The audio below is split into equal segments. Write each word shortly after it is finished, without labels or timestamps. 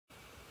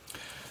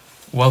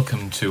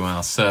Welcome to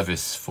our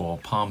service for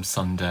Palm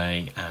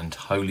Sunday and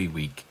Holy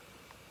Week.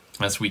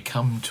 As we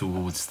come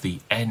towards the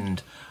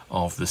end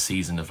of the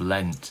season of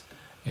Lent,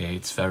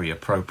 it's very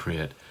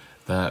appropriate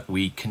that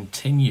we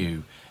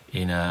continue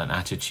in an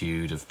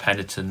attitude of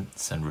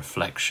penitence and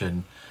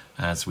reflection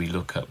as we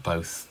look at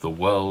both the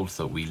world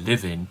that we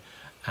live in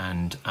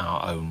and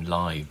our own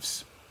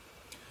lives.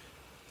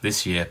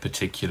 This year,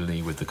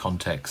 particularly with the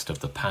context of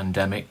the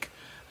pandemic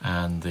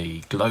and the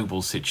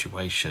global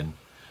situation,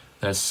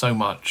 there's so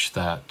much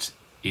that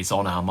is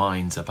on our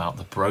minds about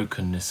the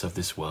brokenness of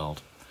this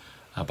world,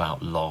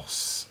 about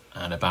loss,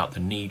 and about the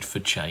need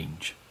for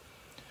change.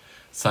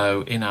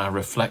 So in our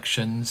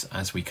reflections,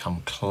 as we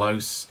come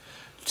close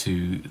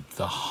to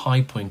the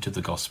high point of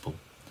the gospel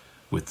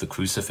with the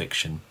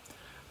crucifixion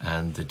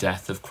and the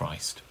death of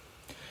Christ,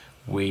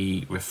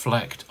 we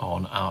reflect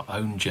on our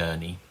own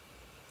journey,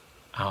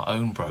 our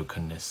own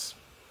brokenness,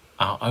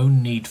 our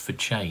own need for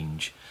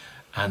change,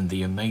 and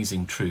the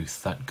amazing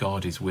truth that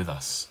God is with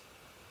us,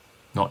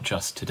 not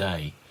just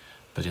today,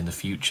 but in the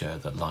future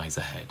that lies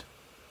ahead.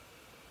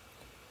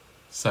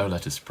 So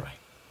let us pray.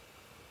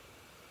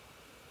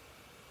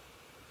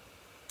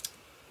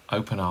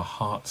 Open our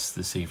hearts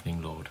this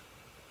evening, Lord,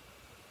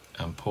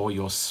 and pour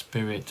your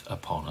Spirit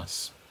upon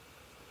us.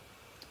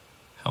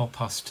 Help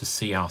us to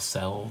see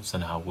ourselves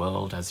and our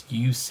world as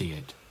you see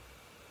it,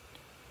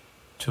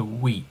 to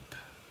weep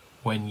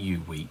when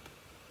you weep,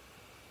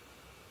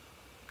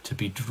 to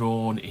be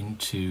drawn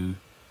into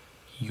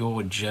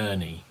your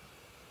journey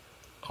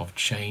of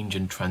change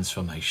and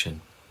transformation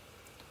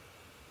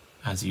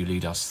as you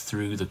lead us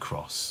through the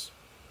cross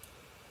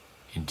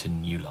into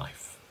new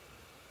life.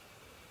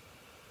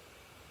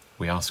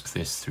 We ask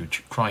this through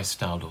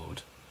Christ our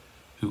Lord,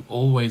 who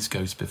always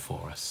goes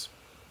before us.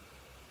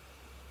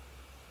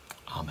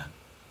 Amen.